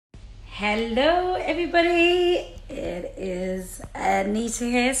Hello everybody, it is Anita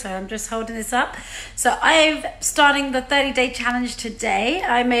here, so I'm just holding this up. So I'm starting the 30-day challenge today.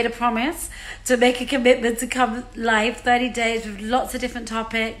 I made a promise to make a commitment to come live 30 days with lots of different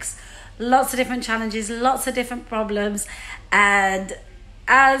topics, lots of different challenges, lots of different problems, and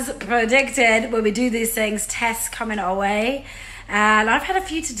as predicted, when we do these things, tests coming our way. And I've had a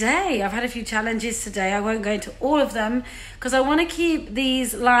few today. I've had a few challenges today. I won't go into all of them because I want to keep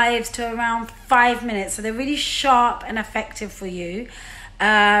these lives to around 5 minutes. So they're really sharp and effective for you.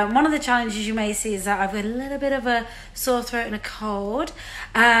 One of the challenges you may see is that I've got a little bit of a sore throat and a cold.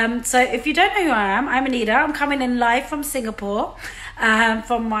 So if you don't know who I am, I'm Anita. I'm coming in live from Singapore,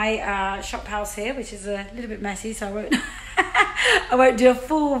 from my shop house here, which is a little bit messy, so I won't I won't do a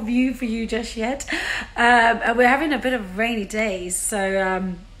full view for you just yet. And we're having a bit of rainy days,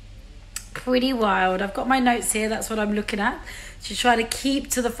 so pretty wild. I've got my notes here, that's what I'm looking at, to try to keep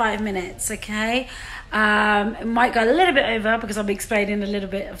to the 5 minutes, okay? It might go a little bit over because I'm explaining a little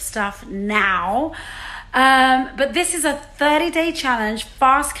bit of stuff now. But this is a 30-day challenge,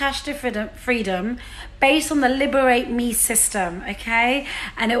 fast cash to freedom, based on the Liberate Me system, okay?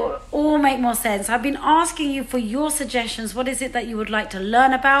 And it will all make more sense. I've been asking you for your suggestions. What is it that you would like to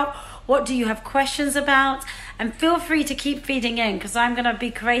learn about? What do you have questions about? And feel free to keep feeding in because I'm going to be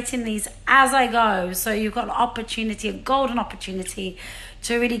creating these as I go. So you've got an opportunity, a golden opportunity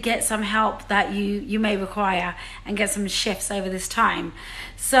to really get some help that you may require and get some shifts over this time.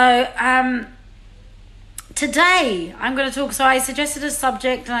 So today I'm going to talk, so I suggested a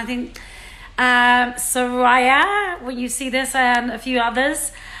subject, and I think Soraya, when you see this, and a few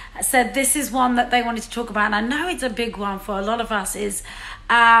others said this is one that they wanted to talk about, and I know it's a big one for a lot of us, is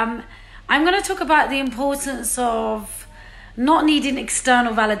I'm going to talk about the importance of not needing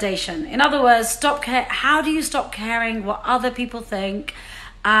external validation. In other words, how do you stop caring what other people think,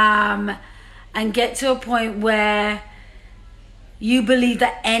 and get to a point where you believe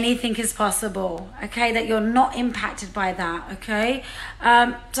that anything is possible, okay? That you're not impacted by that, okay?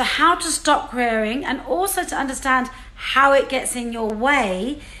 So how to stop caring, and also to understand how it gets in your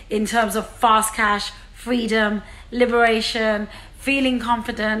way in terms of fast cash, freedom, liberation, feeling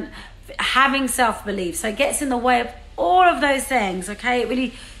confident, having self-belief. So it gets in the way of all of those things, okay? It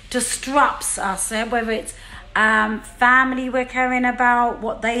really disrupts us, whether it's family we're caring about,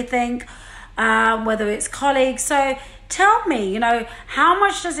 what they think, whether it's colleagues. So tell me, how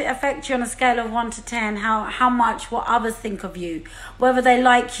much does it affect you on a scale of 1 to 10? How much what others think of you, whether they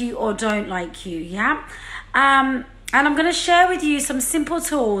like you or don't like you, yeah? And I'm going to share with you some simple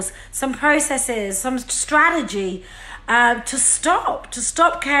tools, some processes, some strategy to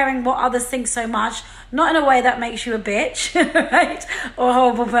stop caring what others think so much, not in a way that makes you a bitch, right, or a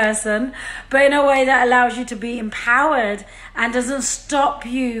horrible person, but in a way that allows you to be empowered and doesn't stop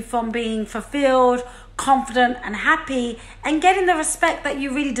you from being fulfilled, confident and happy, and getting the respect that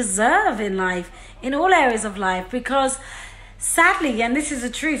you really deserve in life, in all areas of life. Because sadly, and this is the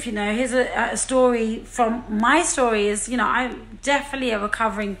truth, here's a story from my story, is, I'm definitely a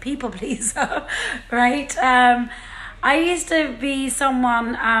recovering people pleaser, right? I used to be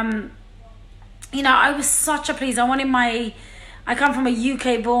someone, I was such a pleaser. I come from a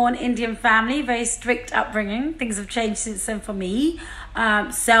UK-born Indian family, very strict upbringing. Things have changed since then for me.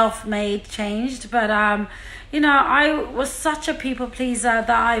 Self-made changed, but I was such a people pleaser that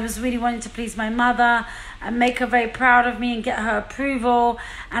I was really wanting to please my mother and make her very proud of me and get her approval.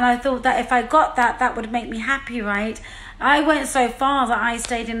 And I thought that if I got that, that would make me happy, right? I went so far that I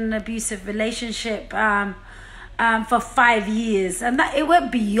stayed in an abusive relationship for 5 years, and that it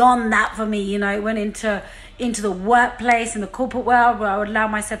went beyond that for me. It went into the workplace, in the corporate world, where I would allow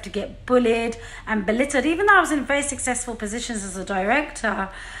myself to get bullied and belittled, even though I was in very successful positions as a director.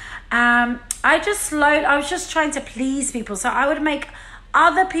 I was just trying to please people, so I would make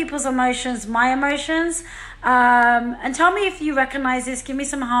other people's emotions my emotions. And tell me if you recognize this. Give me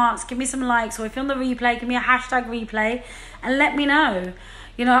some hearts, give me some likes, or if you're on the replay, give me a hashtag replay and let me know.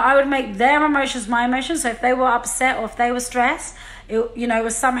 I would make their emotions my emotions. So if they were upset or if they were stressed, it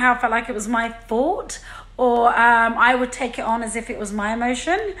was somehow felt like it was my fault, or I would take it on as if it was my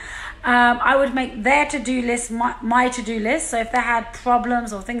emotion. I would make their to-do list my to-do list. So if they had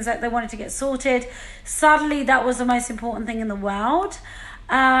problems or things that they wanted to get sorted, suddenly that was the most important thing in the world.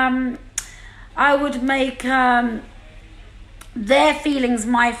 I would make their feelings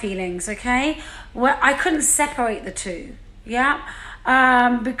my feelings, okay? Where I couldn't separate the two, yeah?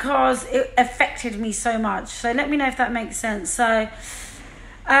 Because it affected me so much. So let me know if that makes sense. So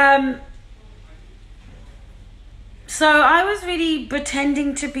So I was really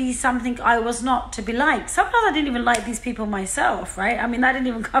pretending to be something I was not, to be liked. Sometimes I didn't even like these people myself, right? I mean, that didn't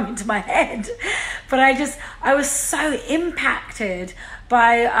even come into my head. But I was so impacted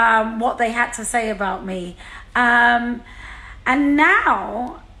by what they had to say about me. And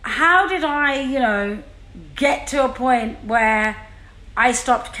now, how did I, get to a point where I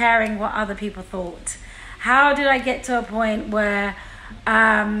stopped caring what other people thought? How did I get to a point where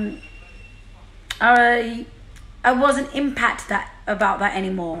I wasn't impacted about that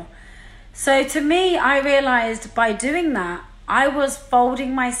anymore? So to me, I realized by doing that, I was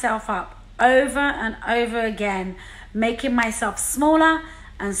folding myself up over and over again, making myself smaller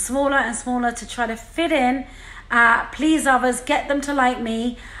and smaller and smaller to try to fit in, please others, get them to like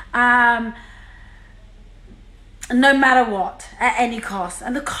me, no matter what, at any cost.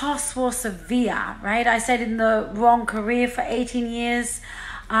 And the costs were severe, right? I stayed in the wrong career for 18 years.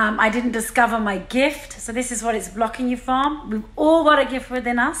 I didn't discover my gift. So this is what it's blocking you from. We've all got a gift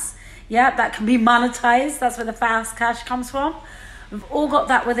within us. Yeah, that can be monetized. That's where the fast cash comes from. We've all got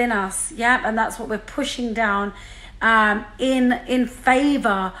that within us. Yeah, and that's what we're pushing down in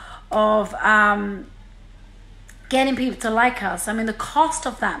favor of getting people to like us. I mean, the cost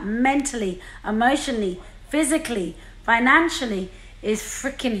of that mentally, emotionally, physically, financially is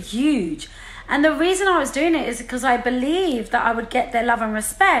freaking huge. And the reason I was doing it is because I believed that I would get their love and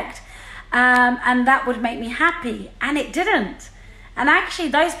respect, and that would make me happy. And it didn't. And actually,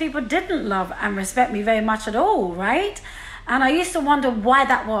 those people didn't love and respect me very much at all, right? And I used to wonder why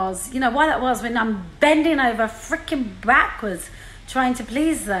that was. Why that was when I'm bending over freaking backwards trying to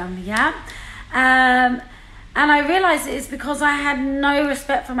please them, yeah? And I realized it's because I had no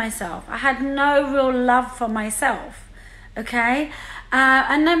respect for myself. I had no real love for myself, okay?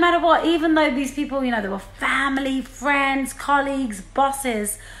 And no matter what, even though these people, they were family, friends, colleagues,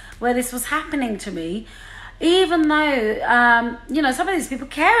 bosses, where this was happening to me, even though, some of these people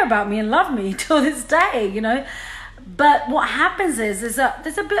care about me and love me till this day, But what happens is that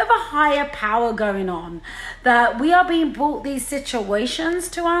there's a bit of a higher power going on, that we are being brought these situations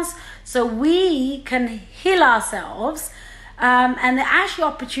to us so we can heal ourselves. And there are actually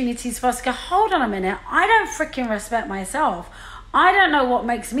opportunities for us to go, hold on a minute, I don't freaking respect myself. I don't know what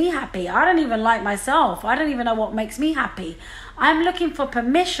makes me happy. I don't even like myself. I don't even know what makes me happy. I'm looking for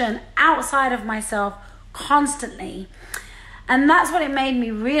permission outside of myself constantly. And that's what it made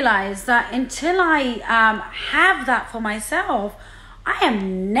me realize, that until I have that for myself, I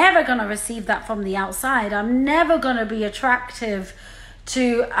am never going to receive that from the outside. I'm never going to be attractive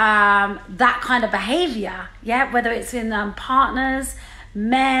to that kind of behavior. Yeah, whether it's in partners,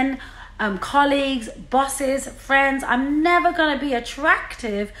 men, colleagues, bosses, friends. I'm never going to be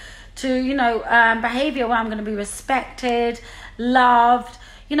attractive to, behavior where I'm going to be respected, loved,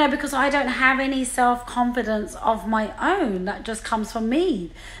 because I don't have any self-confidence of my own that just comes from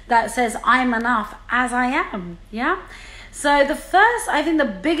me, that says I'm enough as I am, yeah? So I think the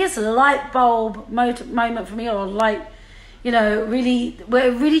biggest light bulb moment for me, or really, where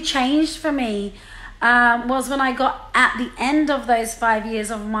it really changed for me, was when I got at the end of those 5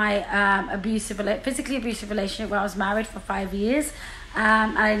 years of my physically abusive relationship, where I was married for 5 years.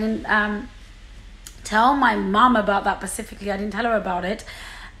 I didn't tell my mum about that specifically. I didn't tell her about it.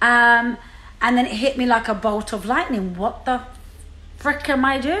 And then it hit me like a bolt of lightning. What the frick am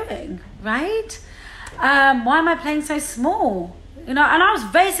I doing, right? Why am I playing so small? And I was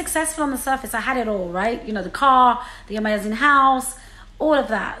very successful on the surface. I had it all, right? The car, the amazing house, all of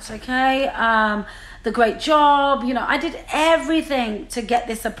that, okay? The great job, I did everything to get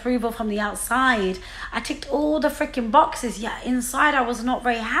this approval from the outside. I ticked all the freaking boxes, yet inside I was not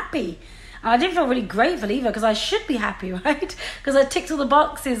very happy. And I didn't feel really grateful either, because I should be happy, right? Because I ticked all the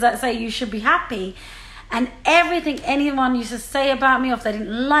boxes that say you should be happy. And everything anyone used to say about me, or if they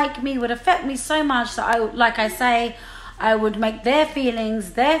didn't like me, would affect me so much that I would make their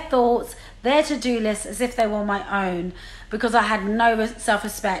feelings, their thoughts, their to-do list as if they were my own, because I had no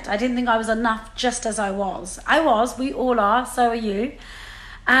self-respect. I didn't think I was enough just as I was. We all are, so are you.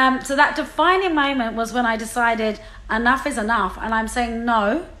 So that defining moment was when I decided enough is enough, and I'm saying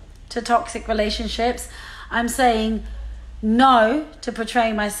no to toxic relationships. I'm saying no to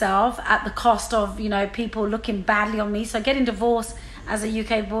portraying myself at the cost of, people looking badly on me. So getting divorced as a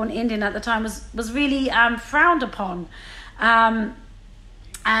UK-born Indian at the time was really frowned upon.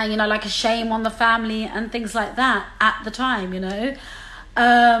 And, like a shame on the family and things like that at the time,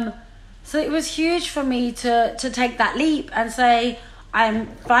 So it was huge for me to take that leap and say, I'm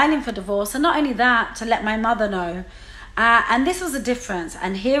filing for divorce. And not only that, to let my mother know. And this was the difference.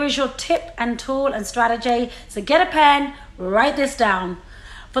 And here is your tip and tool and strategy. So get a pen, write this down.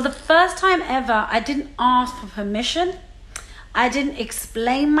 For the first time ever, I didn't ask for permission. I didn't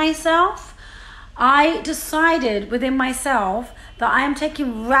explain myself. I decided within myself that I am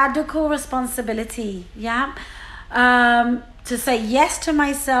taking radical responsibility, to say yes to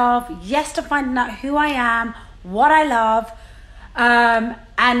myself, yes to finding out who I am, what I love,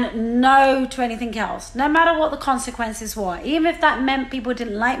 and no to anything else, no matter what the consequences were. Even if that meant people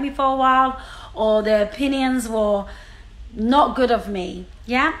didn't like me for a while, or their opinions were not good of me,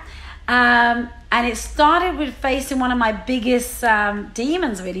 and it started with facing one of my biggest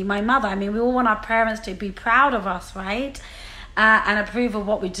demons, really, my mother. I mean, we all want our parents to be proud of us, right? And approve of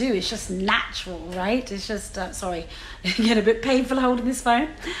what we do. It's just natural, right? It's just, sorry, getting a bit painful holding this phone.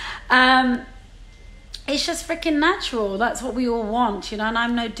 It's just freaking natural. That's what we all want, and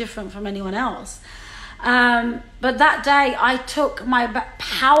I'm no different from anyone else. But that day, I took my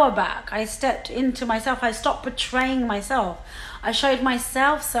power back. I stepped into myself. I stopped betraying myself. I showed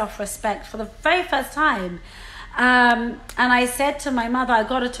myself self-respect for the very first time. And I said to my mother, I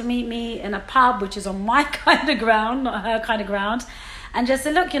got her to meet me in a pub, which is on my kind of ground, not her kind of ground, and just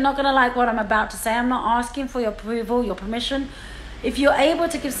said, look, you're not going to like what I'm about to say. I'm not asking for your approval, your permission. If you're able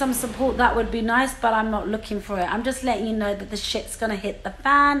to give some support, that would be nice, but I'm not looking for it. I'm just letting you know that the shit's going to hit the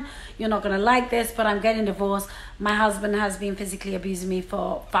fan. You're not going to like this, but I'm getting divorced. My husband has been physically abusing me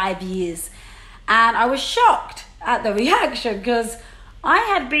for 5 years. And I was shocked at the reaction, because I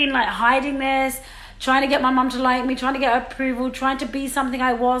had been like hiding this, trying to get my mum to like me, trying to get her approval, trying to be something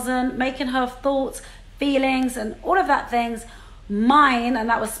I wasn't, making her thoughts, feelings, and all of that things mine, and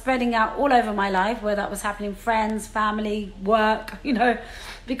that was spreading out all over my life, where that was happening, friends, family, work,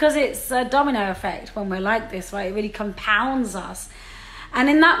 because it's a domino effect when we're like this, right? It really compounds us. And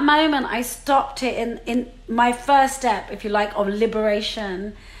in that moment, I stopped it in my first step, if you like, of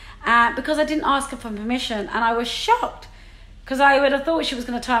liberation, because I didn't ask her for permission, and I was shocked. Because I would have thought she was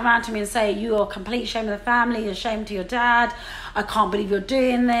going to turn around to me and say, you are a complete shame of the family, you're a shame to your dad, I can't believe you're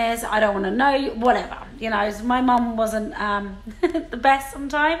doing this, I don't want to know you, whatever. So my mum wasn't the best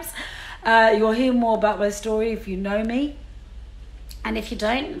sometimes. You'll hear more about my story if you know me. And if you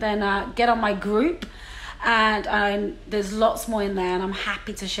don't, then get on my group. And there's lots more in there, and I'm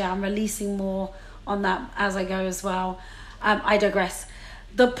happy to share. I'm releasing more on that as I go as well. I digress.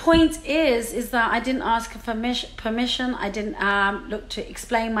 The point is that I didn't ask for permission. I didn't look to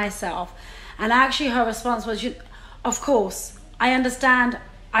explain myself. And actually her response was, of course, I understand,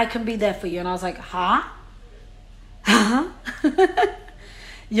 I can be there for you. And I was like, huh?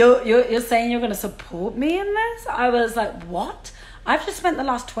 You're saying you're going to support me in this? I was like, what? I've just spent the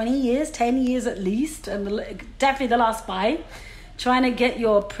last 20 years, 10 years at least, and definitely the last 5, trying to get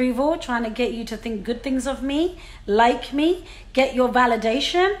your approval, trying to get you to think good things of me, like me, get your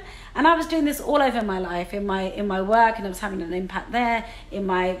validation. And I was doing this all over my life, in my work, and I was having an impact there, in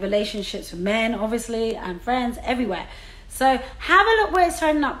my relationships with men, obviously, and friends, everywhere. So have a look where it's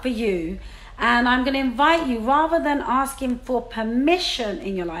turning up for you. And I'm going to invite you, rather than asking for permission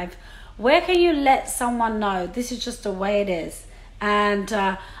in your life, where can you let someone know this is just the way it is? And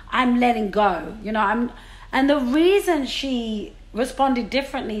I'm letting go. And the reason she responded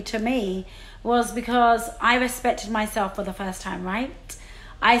differently to me was because I respected myself for the first time, right?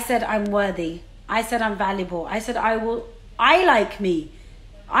 I said I'm worthy. I said I'm valuable. I said I like me.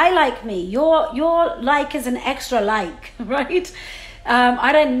 I like me. Your like is an extra like, right?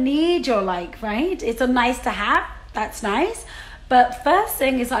 I don't need your like, right? It's a nice to have. That's nice. But first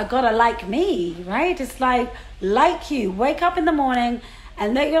thing is I gotta like me, right? It's like you. Wake up in the morning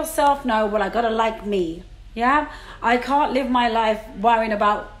and let yourself know, well, I gotta like me. Yeah, I can't live my life worrying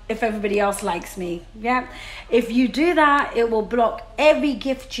about if everybody else likes me. Yeah, if you do that, it will block every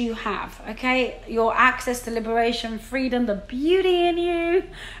gift you have. Okay, your access to liberation, freedom, the beauty in you,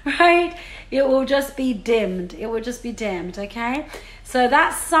 right? It will just be dimmed. It will just be dimmed. Okay, so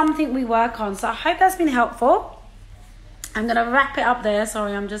that's something we work on. So I hope that's been helpful. I'm gonna wrap it up there.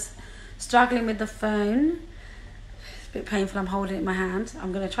 Sorry, I'm just struggling with the phone. Bit painful, I'm holding it in my hand.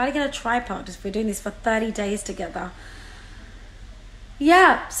 I'm going to try to get a tripod if we're doing this for 30 days together.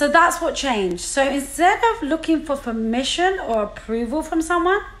 Yeah, so that's what changed. So instead of looking for permission or approval from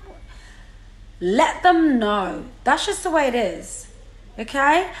someone, let them know. That's just the way it is.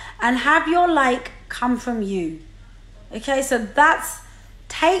 Okay? And have your like come from you. Okay, so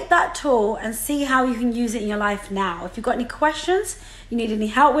take that tool and see how you can use it in your life now. If you've got any questions, you need any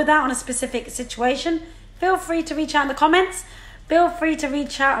help with that on a specific situation, feel free to reach out in the comments. Feel free to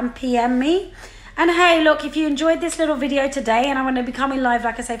reach out and PM me. And hey, look, if you enjoyed this little video today, and I'm going to be coming live,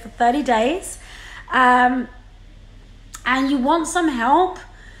 like I say, for 30 days, and you want some help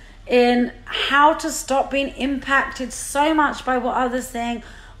in how to stop being impacted so much by what others think,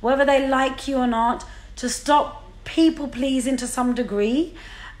 whether they like you or not, to stop people pleasing to some degree.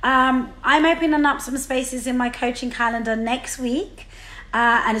 I'm opening up some spaces in my coaching calendar next week.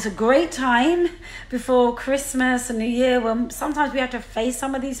 And it's a great time before Christmas and New Year, when sometimes we have to face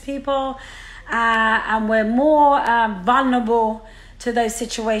some of these people, and we're more vulnerable to those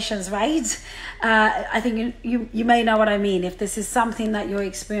situations, right? I think you may know what I mean if this is something that you're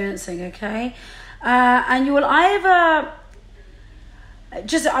experiencing, okay? And you will either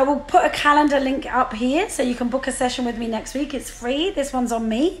I will put a calendar link up here so you can book a session with me next week. It's free. This one's on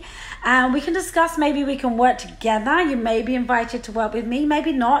me. And we can discuss, maybe we can work together. You may be invited to work with me,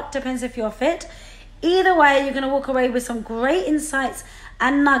 maybe not. Depends if you're fit. Either way, you're going to walk away with some great insights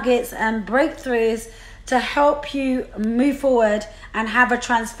and nuggets and breakthroughs to help you move forward and have a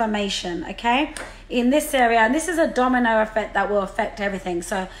transformation, okay, in this area. And this is a domino effect that will affect everything.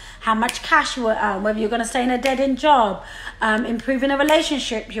 So how much cash you will earn, whether you're going to stay in a dead-end job, improving a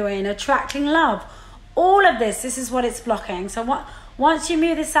relationship you're in, attracting love, all of this is what it's blocking. So once you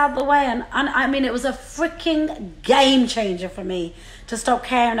move this out of the way, and I mean, it was a freaking game changer for me to stop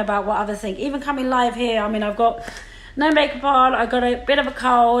caring about what others think. Even coming live here, I mean, I've got no makeup on, I got a bit of a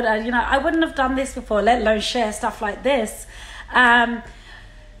cold, and I wouldn't have done this before, let alone share stuff like this.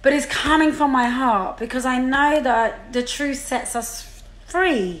 But it's coming from my heart, because I know that the truth sets us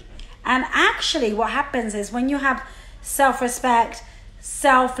free. And actually what happens is, when you have self-respect,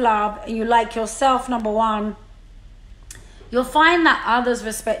 self-love, and you like yourself, number one, you'll find that others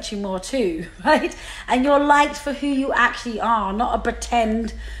respect you more too, right? And you're liked for who you actually are, not a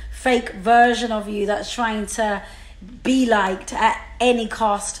pretend fake version of you that's trying to be liked at any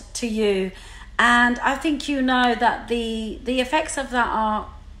cost to you. And I think that the effects of that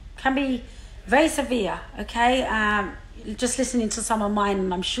can be very severe, okay? Just listening to some of mine,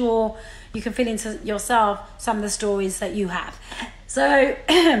 and I'm sure you can feel into yourself some of the stories that you have. So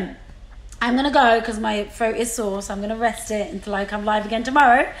I'm going to go because my throat is sore, so I'm going to rest it until I come live again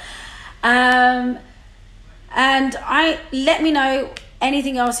tomorrow. And let me know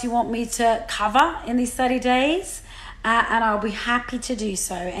anything else you want me to cover in these 30 days. And I'll be happy to do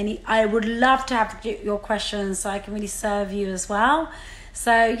so. I would love to have your questions so I can really serve you as well.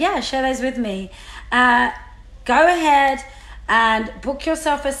 So yeah, share those with me. Go ahead and book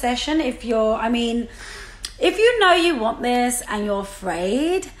yourself a session if you know you want this and you're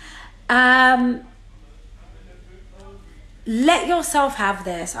afraid. Let yourself have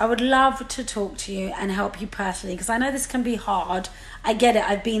this. I would love to talk to you and help you personally, because I know this can be hard. I get it.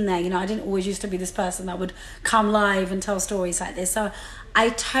 I've been there. I didn't always used to be this person that would come live and tell stories like this. So I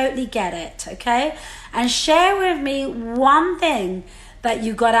totally get it. Okay. And share with me one thing that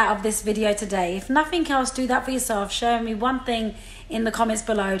you got out of this video today. If nothing else, do that for yourself. Share with me one thing in the comments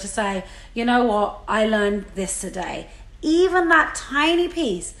below to say, you know what, I learned this today. Even that tiny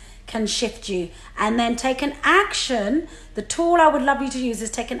piece can shift you. And then take an action. The tool I would love you to use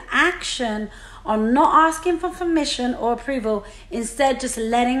is take an action on not asking for permission or approval, instead just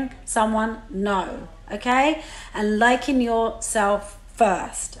letting someone know, okay? And liking yourself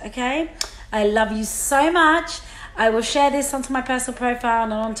first, okay? I love you so much. I will share this onto my personal profile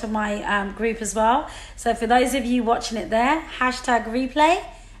and onto my group as well. So for those of you watching it there, #replay,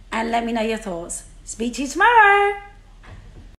 and let me know your thoughts. Speak to you tomorrow.